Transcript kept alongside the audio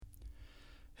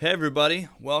Hey everybody,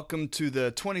 welcome to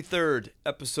the 23rd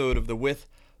episode of the With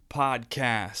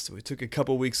Podcast. We took a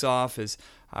couple weeks off as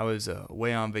I was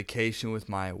away on vacation with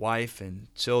my wife and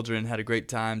children. Had a great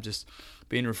time just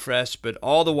being refreshed, but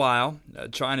all the while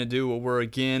trying to do what we're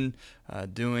again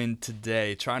doing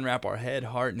today. Try and wrap our head,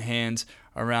 heart, and hands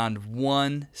around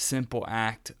one simple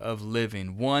act of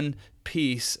living, one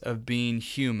piece of being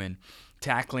human,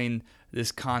 tackling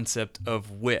this concept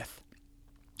of with.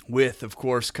 With, of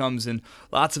course, comes in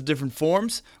lots of different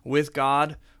forms, with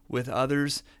God, with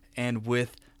others, and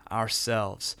with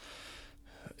ourselves.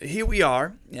 Here we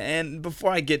are, and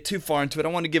before I get too far into it, I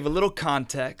want to give a little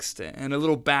context and a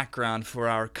little background for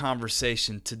our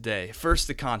conversation today. First,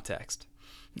 the context.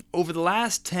 Over the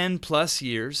last 10 plus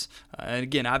years, and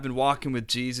again, I've been walking with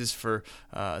Jesus for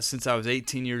since I was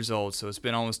 18 years old, so it's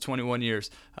been almost 21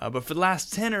 years. But for the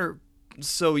last 10 or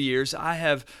so years, I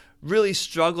have really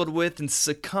struggled with and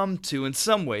succumbed to, in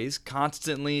some ways,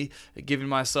 constantly giving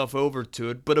myself over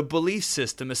to it, but a belief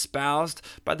system espoused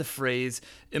by the phrase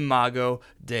Imago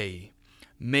Dei,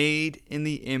 made in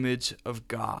the image of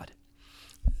God.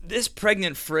 This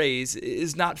pregnant phrase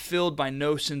is not filled by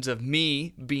notions of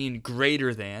me being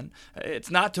greater than.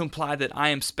 It's not to imply that I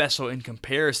am special in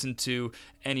comparison to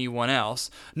anyone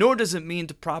else, nor does it mean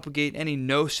to propagate any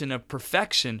notion of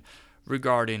perfection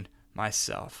regarding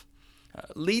myself.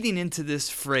 Leading into this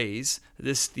phrase,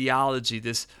 this theology,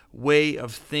 this way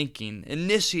of thinking,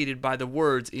 initiated by the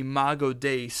words Imago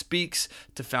Dei, speaks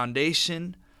to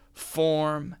foundation,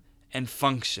 form, and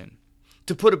function.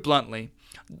 To put it bluntly,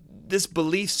 this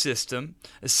belief system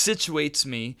situates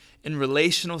me in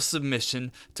relational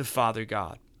submission to Father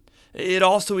God. It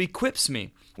also equips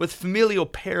me with familial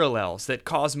parallels that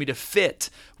cause me to fit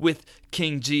with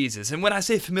King Jesus. And when I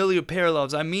say familial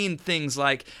parallels, I mean things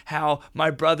like how my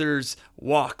brothers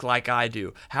walk like I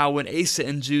do, how when Asa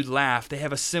and Jude laugh, they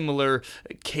have a similar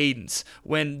cadence.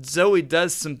 When Zoe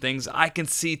does some things, I can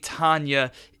see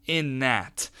Tanya in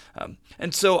that.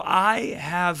 And so I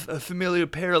have familiar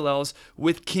parallels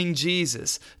with King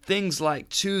Jesus. Things like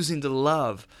choosing to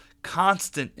love,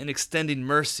 constant in extending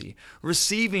mercy,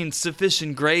 receiving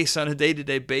sufficient grace on a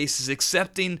day-to-day basis,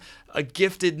 accepting a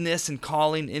giftedness and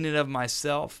calling in and of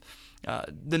myself,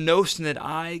 the notion that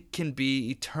I can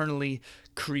be eternally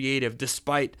creative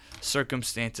despite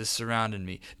circumstances surrounding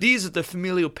me. These are the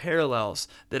familial parallels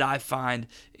that I find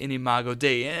in Imago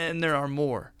Dei, and there are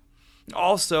more.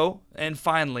 Also, and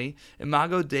finally,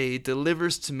 Imago Dei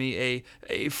delivers to me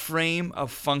a frame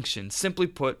of function, simply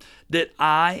put, that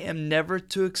I am never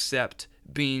to accept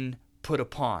being put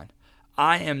upon.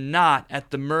 I am not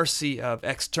at the mercy of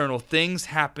external things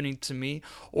happening to me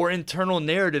or internal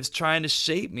narratives trying to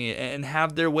shape me and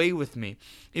have their way with me.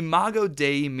 Imago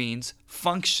Dei means,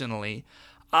 functionally,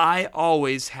 I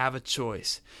always have a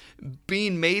choice.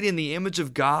 Being made in the image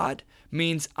of God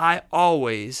means I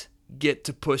always get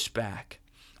to push back.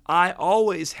 I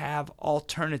always have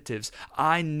alternatives.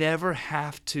 I never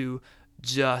have to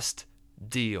just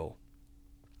deal.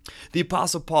 The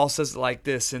Apostle Paul says it like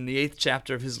this in the 8th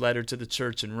chapter of his letter to the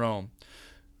church in Rome.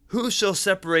 Who shall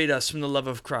separate us from the love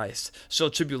of Christ? Shall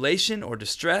tribulation or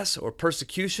distress or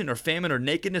persecution or famine or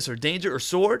nakedness or danger or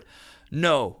sword?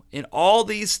 No, in all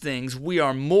these things we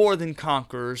are more than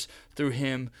conquerors through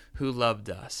him who loved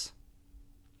us.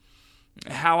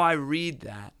 How I read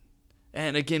that,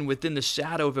 and again, within the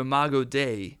shadow of Imago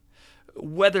Dei,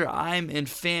 whether I'm in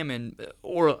famine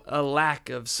or a lack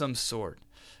of some sort,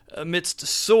 amidst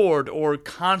sword or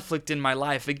conflict in my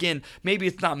life, again, maybe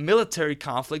it's not military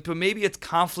conflict, but maybe it's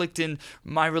conflict in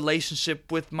my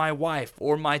relationship with my wife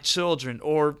or my children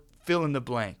or fill in the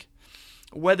blank.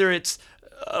 Whether it's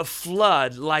a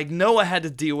flood like Noah had to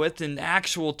deal with in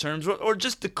actual terms, or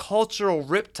just the cultural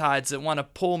riptides that want to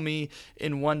pull me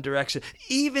in one direction.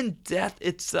 Even death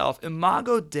itself,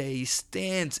 Imago Dei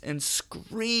stands and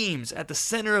screams at the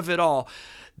center of it all.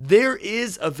 There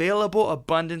is available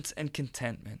abundance and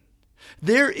contentment.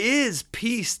 There is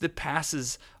peace that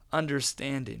passes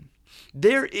understanding.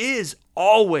 There is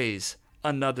always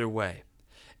another way.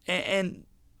 And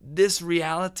this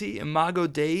reality, Imago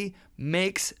Dei,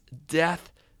 makes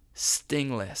death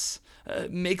stingless,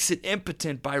 makes it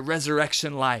impotent by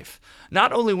resurrection life.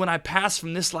 Not only when I pass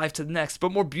from this life to the next,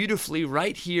 but more beautifully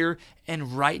right here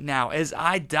and right now, as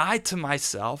I die to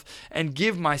myself and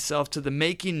give myself to the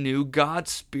making new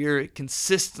God's Spirit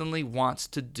consistently wants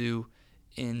to do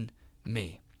in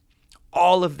me.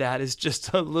 All of that is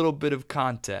just a little bit of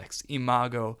context,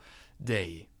 Imago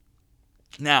Dei.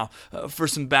 Now, for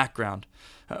some background.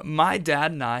 My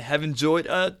dad and I have enjoyed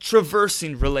a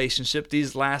traversing relationship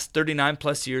these last 39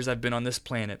 plus years I've been on this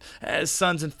planet, as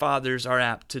sons and fathers are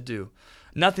apt to do.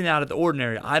 Nothing out of the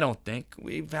ordinary, I don't think.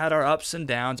 We've had our ups and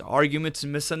downs, arguments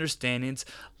and misunderstandings,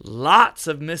 lots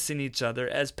of missing each other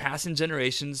as passing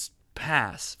generations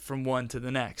pass from one to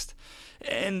the next.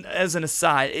 And as an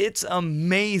aside, it's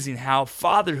amazing how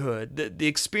fatherhood, the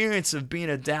experience of being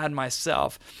a dad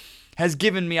myself, has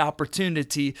given me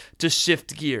opportunity to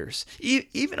shift gears,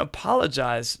 even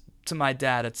apologize to my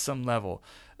dad at some level.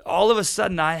 All of a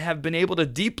sudden, I have been able to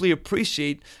deeply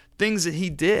appreciate things that he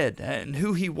did and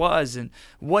who he was and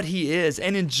what he is,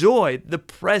 and enjoy the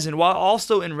present while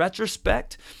also, in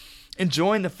retrospect,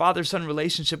 enjoying the father-son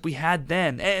relationship we had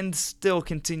then and still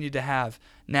continue to have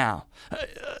now.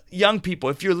 Young people,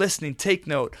 if you're listening, take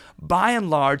note. By and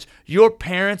large, your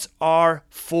parents are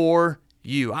for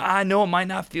you. I know it might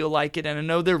not feel like it, and I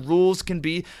know their rules can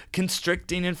be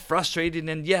constricting and frustrating,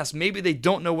 and yes, maybe they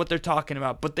don't know what they're talking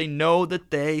about, but they know that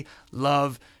they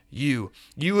love you.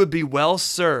 You would be well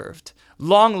served.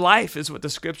 Long life is what the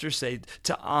scriptures say,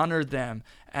 to honor them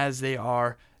as they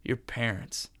are your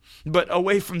parents. But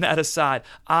away from that aside,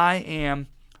 I am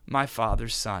my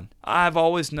father's son. I've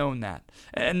always known that.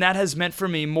 And that has meant for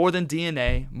me more than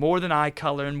DNA, more than eye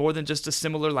color, and more than just a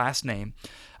similar last name.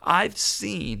 I've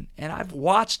seen and I've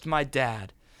watched my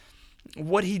dad,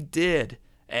 what he did,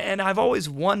 and I've always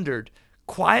wondered,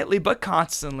 quietly but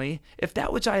constantly, if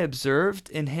that which I observed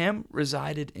in him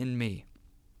resided in me.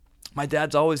 My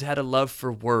dad's always had a love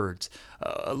for words,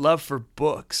 a love for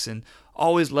books, and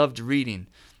always loved reading.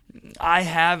 I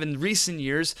have, in recent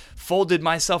years, folded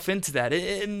myself into that.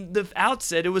 In the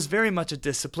outset, it was very much a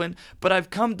discipline, but I've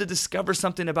come to discover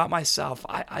something about myself.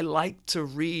 I like to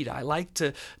read. I like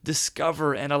to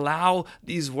discover and allow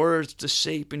these words to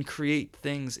shape and create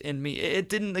things in me. It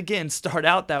didn't, again, start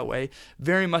out that way.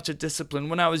 Very much a discipline.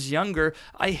 When I was younger,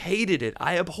 I hated it.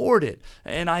 I abhorred it,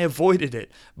 and I avoided it.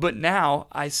 But now,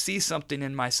 I see something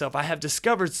in myself. I have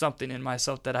discovered something in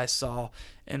myself that I saw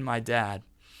in my dad.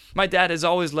 My dad has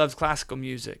always loved classical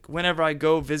music. Whenever I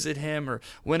go visit him, or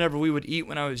whenever we would eat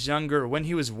when I was younger, or when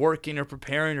he was working or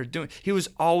preparing or doing, he was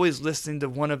always listening to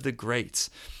one of the greats.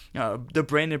 The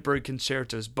Brandenburg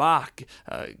Concertos, Bach,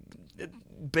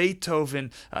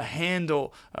 Beethoven,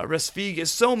 Handel, Respighi,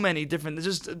 so many different,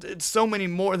 just so many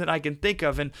more than I can think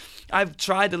of. And I've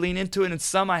tried to lean into it, and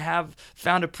some I have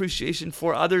found appreciation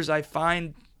for. Others I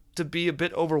find to be a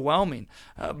bit overwhelming,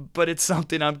 but it's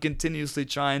something I'm continuously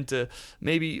trying to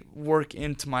maybe work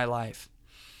into my life.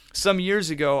 Some years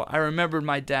ago, I remembered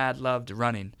my dad loved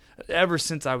running, ever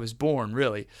since I was born,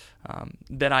 really,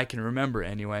 that I can remember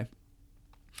anyway.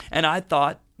 And I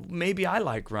thought, maybe I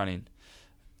like running.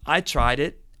 I tried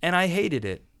it, and I hated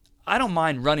it. I don't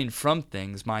mind running from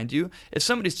things, mind you. If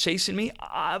somebody's chasing me,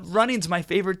 running's my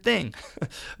favorite thing.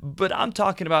 But I'm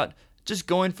talking about just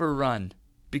going for a run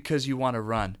because you want to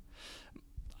run.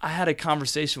 I had a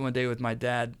conversation one day with my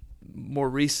dad more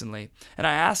recently, and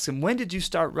I asked him, when did you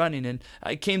start running? And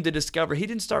I came to discover he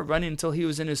didn't start running until he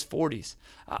was in his 40s.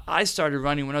 I started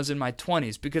running when I was in my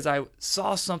 20s because I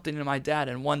saw something in my dad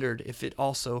and wondered if it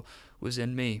also was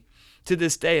in me. To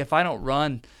this day, if I don't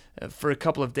run for a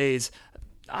couple of days,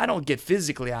 I don't get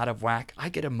physically out of whack. I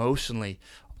get emotionally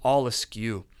all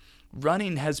askew.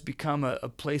 Running has become a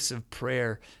place of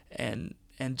prayer and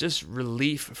just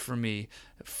relief for me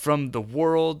from the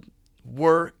world,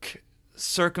 work,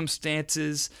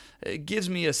 circumstances. It gives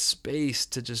me a space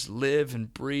to just live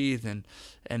and breathe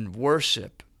and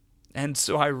worship. And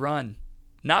so I run,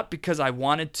 not because I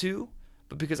wanted to,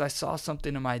 but because I saw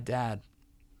something in my dad.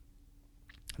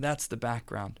 That's the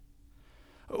background.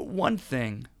 One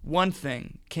thing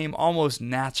came almost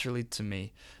naturally to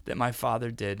me that my father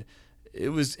did. It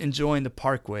was enjoying the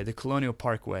Parkway, the Colonial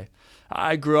Parkway.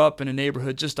 I grew up in a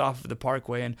neighborhood just off of the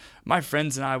Parkway, and my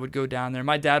friends and I would go down there.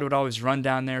 My dad would always run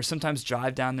down there, sometimes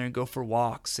drive down there and go for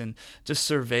walks and just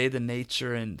survey the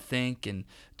nature and think and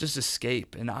just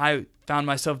escape. And I found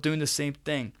myself doing the same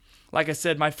thing. Like I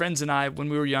said, my friends and I, when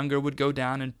we were younger, would go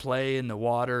down and play in the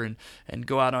water and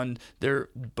go out on their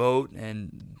boat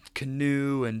and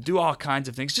canoe and do all kinds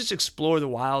of things. Just explore the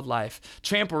wildlife,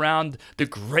 tramp around the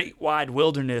great wide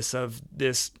wilderness of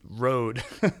this road.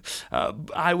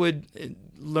 I would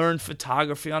learn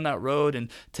photography on that road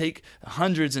and take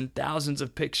hundreds and thousands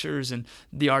of pictures, and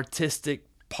the artistic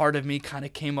part of me kind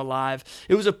of came alive.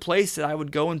 It was a place that I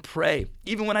would go and pray.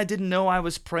 Even when I didn't know I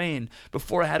was praying,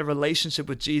 before I had a relationship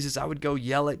with Jesus, I would go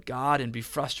yell at God and be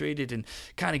frustrated and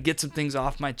kind of get some things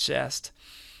off my chest.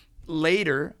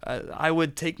 Later, I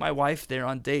would take my wife there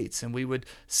on dates, and we would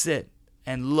sit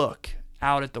and look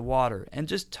out at the water and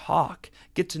just talk,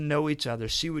 get to know each other.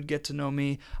 She would get to know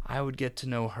me, I would get to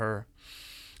know her.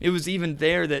 It was even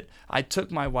there that I took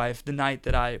my wife the night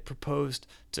that I proposed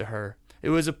to her. It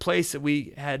was a place that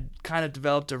we had kind of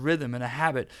developed a rhythm and a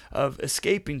habit of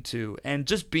escaping to and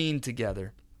just being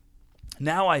together.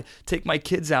 Now I take my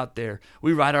kids out there.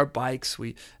 We ride our bikes.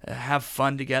 We have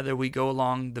fun together. We go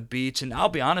along the beach. And I'll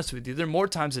be honest with you, there are more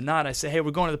times than not I say, hey, we're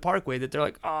going to the Parkway, that they're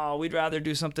like, oh, we'd rather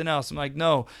do something else. I'm like,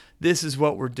 no, this is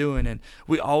what we're doing. And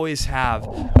we always have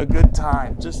a good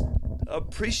time just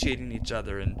appreciating each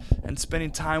other and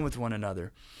spending time with one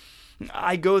another.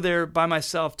 I go there by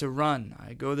myself to run.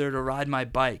 I go there to ride my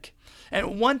bike.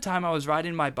 And one time I was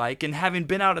riding my bike, and having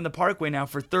been out in the Parkway now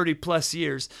for 30 plus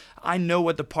years, I know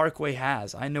what the Parkway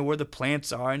has. I know where the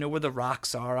plants are. I know where the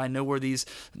rocks are. I know where the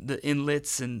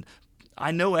inlets, and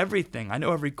I know everything. I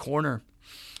know every corner.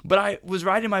 But I was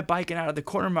riding my bike, and out of the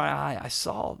corner of my eye, I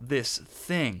saw this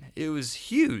thing. It was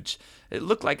huge. It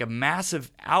looked like a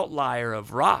massive outlier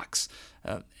of rocks.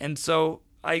 And so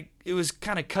it was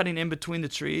kind of cutting in between the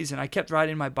trees, and I kept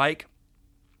riding my bike.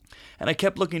 And I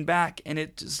kept looking back, and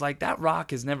it's like, that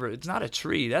rock it's not a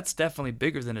tree. That's definitely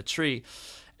bigger than a tree.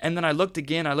 And then I looked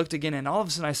again, and all of a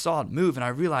sudden I saw it move, and I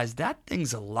realized that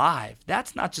thing's alive.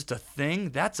 That's not just a thing,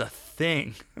 that's a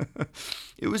thing.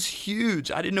 It was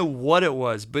huge. I didn't know what it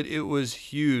was, but it was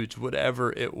huge,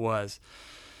 whatever it was.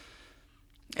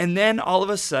 And then all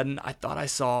of a sudden, I thought I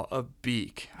saw a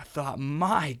beak. I thought,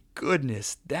 my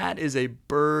goodness, that is a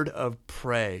bird of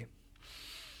prey.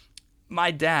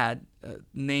 My dad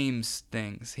names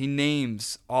things. He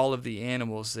names all of the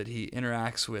animals that he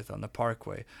interacts with on the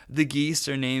Parkway. The geese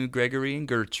are named Gregory and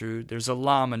Gertrude. There's a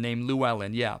llama named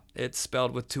Llewellyn. Yeah, it's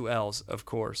spelled with 2 L's, of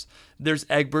course. There's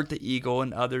Egbert the eagle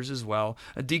and others as well.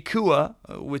 Die Kuh,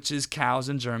 which is cows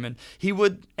in German, he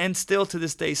would, and still to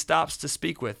this day, stops to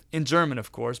speak with, in German,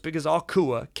 of course, because all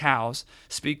Kuh, cows,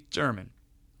 speak German.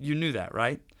 You knew that,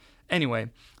 right? Anyway,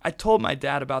 I told my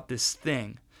dad about this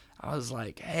thing. I was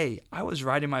like, hey, I was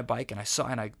riding my bike and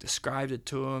I described it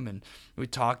to him, and we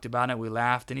talked about it, we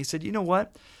laughed, and he said, you know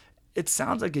what? It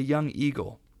sounds like a young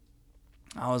eagle.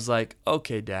 I was like,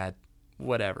 okay, Dad,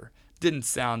 whatever. Didn't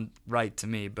sound right to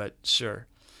me, but sure.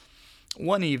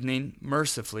 One evening,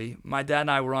 mercifully, my dad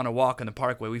and I were on a walk in the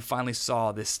Parkway. We finally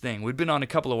saw this thing. We'd been on a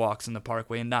couple of walks in the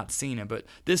Parkway and not seen it, but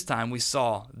this time we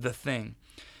saw the thing.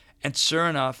 And sure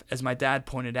enough, as my dad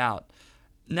pointed out,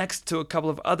 next to a couple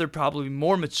of other probably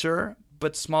more mature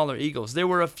but smaller eagles, there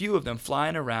were a few of them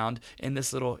flying around in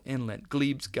this little inlet.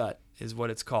 Glebe's Gut is what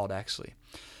it's called, actually.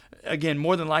 Again,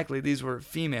 more than likely, these were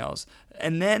females.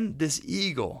 And then this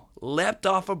eagle leapt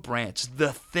off a branch,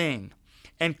 the thing,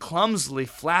 and clumsily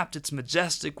flapped its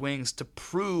majestic wings to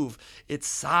prove its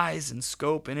size and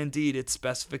scope and indeed its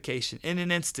specification. In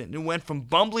an instant, it went from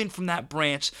bumbling from that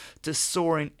branch to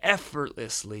soaring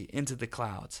effortlessly into the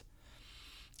clouds.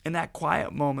 In that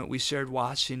quiet moment we shared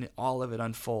watching all of it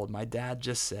unfold, my dad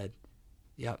just said,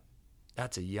 yep,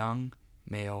 that's a young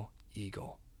male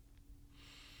eagle.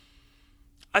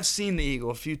 I've seen the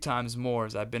eagle a few times more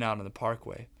as I've been out on the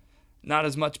Parkway. Not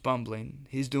as much bumbling.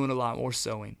 He's doing a lot more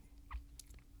sowing.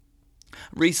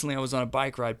 Recently I was on a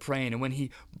bike ride praying, and when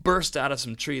he burst out of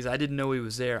some trees, I didn't know he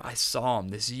was there. I saw him,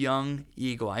 this young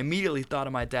eagle. I immediately thought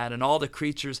of my dad and all the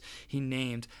creatures he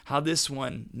named, how this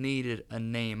one needed a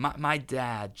name. My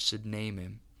dad should name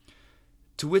him.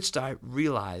 To which I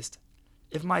realized,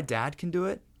 if my dad can do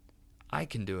it, I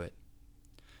can do it.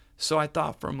 So I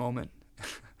thought for a moment,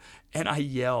 and I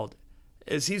yelled.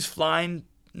 As he's flying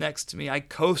next to me, I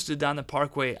coasted down the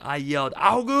Parkway. I yelled,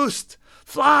 August!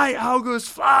 Fly, August,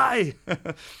 fly!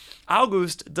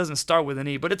 August doesn't start with an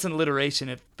E, but it's an alliteration.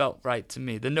 It felt right to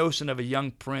me. The notion of a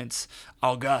young prince,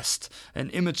 August, an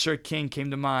immature king,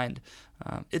 came to mind.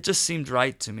 It just seemed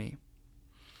right to me.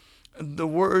 The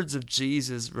words of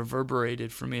Jesus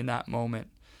reverberated for me in that moment.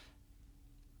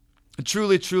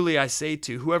 Truly, truly, I say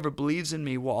to you, whoever believes in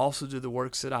me will also do the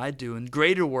works that I do, and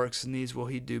greater works than these will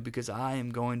he do, because I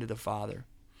am going to the Father.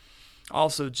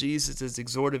 Also, Jesus'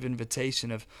 exhortive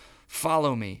invitation of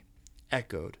follow me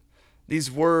echoed.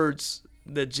 These words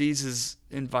that Jesus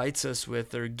invites us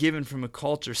with are given from a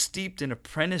culture steeped in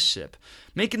apprenticeship,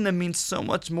 making them mean so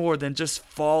much more than just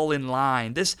fall in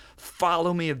line. This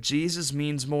follow me of Jesus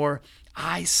means more,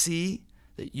 I see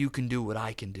that you can do what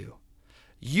I can do.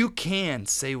 You can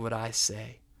say what I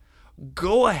say.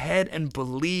 Go ahead and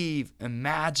believe,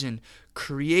 imagine,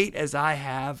 create as I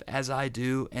have, as I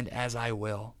do, and as I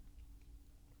will.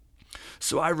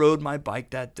 So I rode my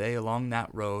bike that day along that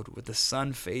road with the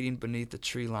sun fading beneath the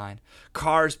tree line,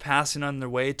 cars passing on their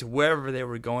way to wherever they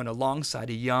were going alongside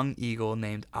a young eagle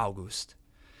named August.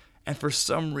 And for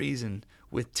some reason,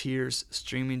 with tears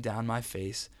streaming down my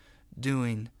face,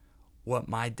 doing what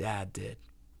my dad did.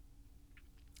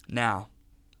 Now,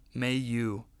 may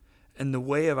you, in the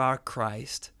way of our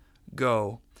Christ,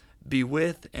 go Be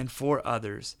with and for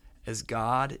others as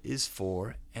God is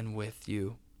for and with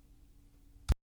you.